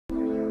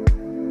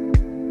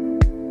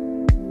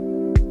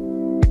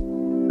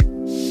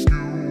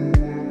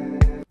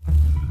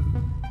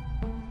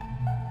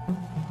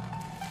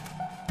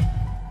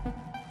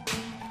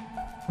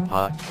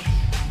Hi.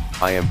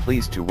 I am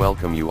pleased to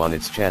welcome you on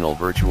its channel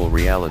Virtual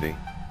Reality.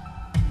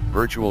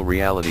 Virtual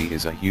reality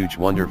is a huge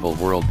wonderful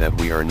world that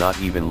we are not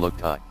even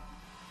looked at.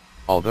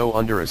 Although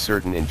under a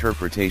certain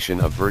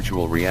interpretation of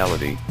virtual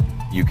reality,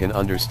 you can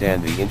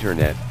understand the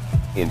internet,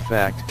 in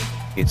fact,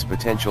 its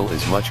potential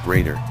is much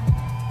greater.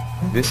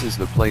 This is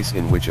the place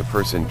in which a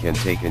person can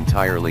take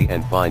entirely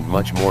and find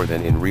much more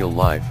than in real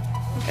life,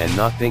 and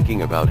not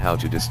thinking about how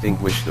to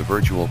distinguish the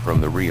virtual from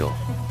the real.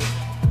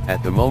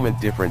 At the moment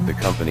the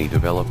company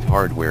developed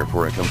hardware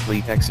for a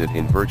complete exit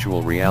in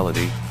virtual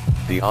reality,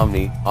 the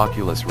Omni,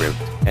 Oculus Rift,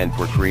 and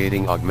for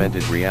creating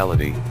augmented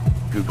reality,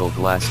 Google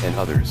Glass and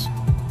others.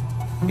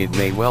 It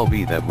may well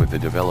be that with the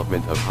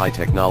development of high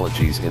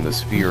technologies in the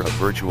sphere of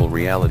virtual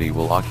reality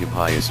will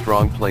occupy a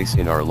strong place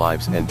in our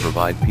lives and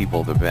provide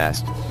people the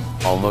vast,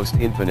 almost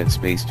infinite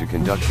space to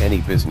conduct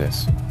any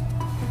business.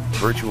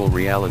 Virtual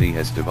reality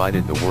has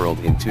divided the world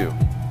in two.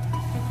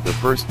 The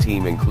first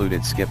team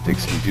included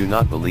skeptics who do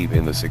not believe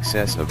in the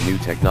success of new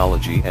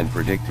technology and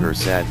predict her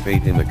sad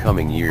fate in the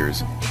coming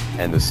years,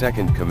 and the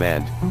second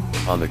command,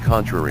 on the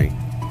contrary,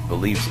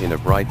 believes in a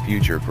bright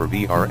future for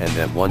VR and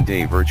that one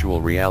day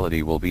virtual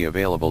reality will be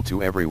available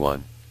to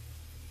everyone.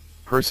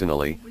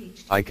 Personally,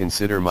 I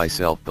consider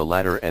myself the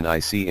latter and I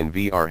see in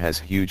VR has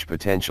huge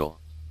potential.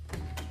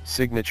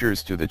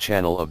 Signatures to the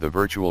channel of the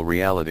virtual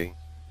reality.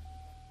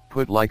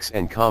 Put likes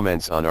and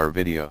comments on our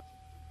video.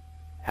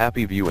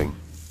 Happy viewing.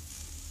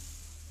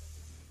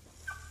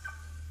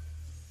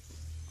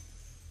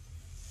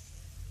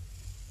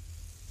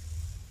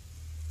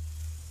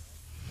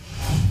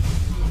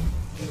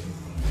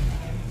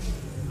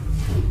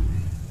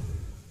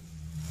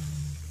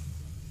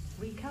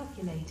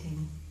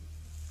 Recalculating.